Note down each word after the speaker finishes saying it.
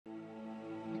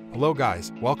Hello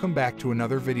guys, welcome back to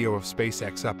another video of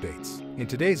SpaceX updates. In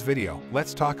today's video,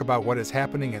 let's talk about what is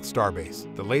happening at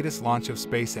Starbase, the latest launch of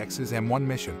SpaceX's M1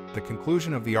 mission, the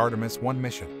conclusion of the Artemis 1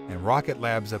 mission, and Rocket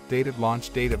Lab's updated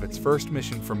launch date of its first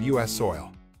mission from US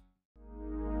soil.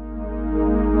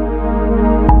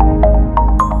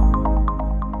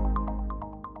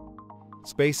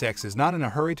 SpaceX is not in a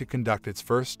hurry to conduct its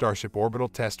first Starship orbital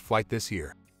test flight this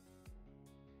year.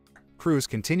 Crews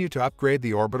continue to upgrade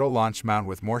the orbital launch mount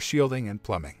with more shielding and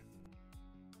plumbing.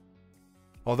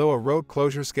 Although a road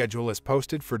closure schedule is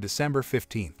posted for December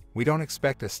 15th, we don't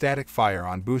expect a static fire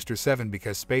on Booster 7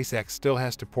 because SpaceX still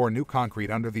has to pour new concrete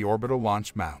under the orbital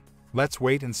launch mount. Let's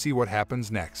wait and see what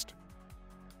happens next.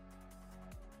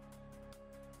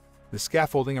 The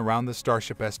scaffolding around the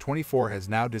Starship S-24 has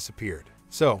now disappeared,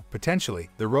 so, potentially,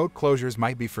 the road closures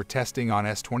might be for testing on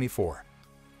S-24.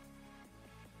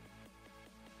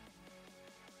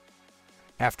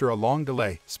 After a long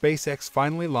delay, SpaceX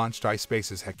finally launched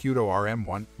iSpace's Hakuto-R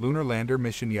M1 lunar lander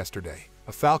mission yesterday.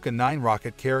 A Falcon 9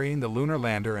 rocket carrying the lunar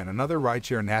lander and another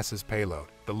rideshare NASA's payload,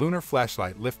 the lunar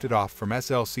flashlight lifted off from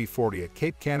SLC-40 at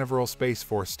Cape Canaveral Space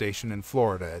Force Station in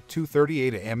Florida at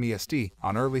 2:38 a.m. EST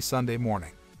on early Sunday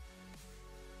morning.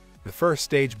 The first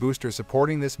stage booster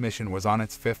supporting this mission was on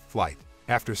its fifth flight.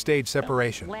 After stage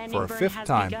separation, for a fifth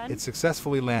time, it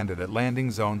successfully landed at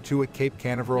Landing Zone 2 at Cape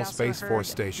Canaveral Space Force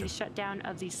Station. The shutdown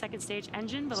of the second stage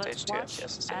engine, but let's watch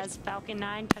as Falcon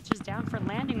 9 touches down for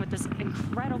landing with this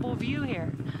incredible view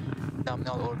here.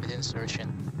 Nominal orbit insertion.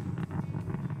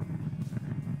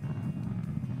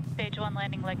 Stage 1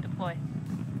 landing leg deploy.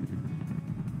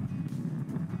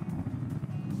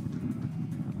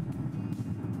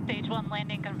 Stage 1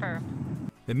 landing confirmed.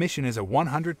 The mission is a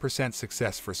 100%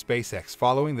 success for SpaceX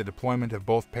following the deployment of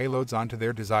both payloads onto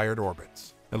their desired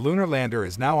orbits. The lunar lander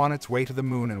is now on its way to the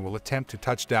moon and will attempt to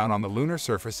touch down on the lunar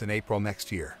surface in April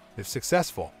next year. If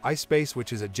successful, iSpace,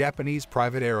 which is a Japanese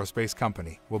private aerospace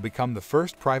company, will become the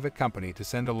first private company to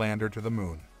send a lander to the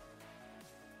moon.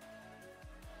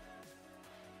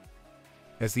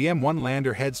 As the M1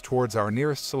 lander heads towards our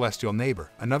nearest celestial neighbor,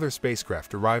 another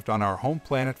spacecraft arrived on our home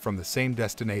planet from the same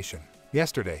destination.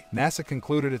 Yesterday, NASA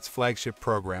concluded its flagship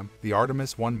program, the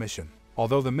Artemis 1 mission.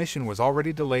 Although the mission was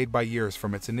already delayed by years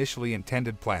from its initially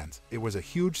intended plans, it was a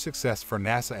huge success for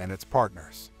NASA and its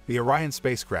partners. The Orion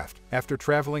spacecraft, after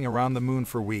traveling around the moon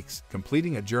for weeks,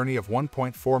 completing a journey of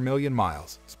 1.4 million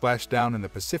miles, splashed down in the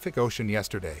Pacific Ocean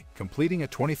yesterday, completing a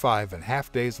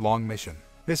 25.5 days long mission.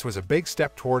 This was a big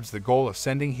step towards the goal of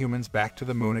sending humans back to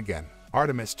the moon again.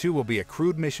 Artemis 2 will be a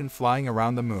crewed mission flying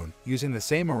around the moon, using the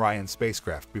same Orion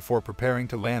spacecraft before preparing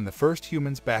to land the first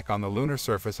humans back on the lunar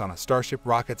surface on a Starship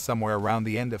rocket somewhere around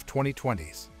the end of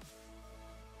 2020s.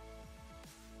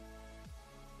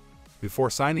 Before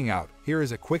signing out, here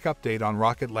is a quick update on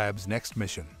Rocket Lab's next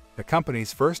mission. The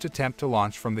company's first attempt to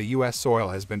launch from the US soil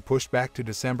has been pushed back to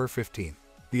December 15th.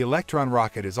 The Electron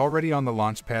rocket is already on the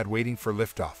launch pad waiting for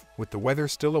liftoff, with the weather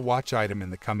still a watch item in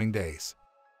the coming days.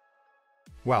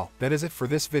 Well, that is it for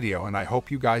this video and I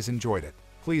hope you guys enjoyed it.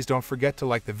 Please don't forget to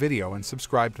like the video and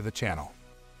subscribe to the channel.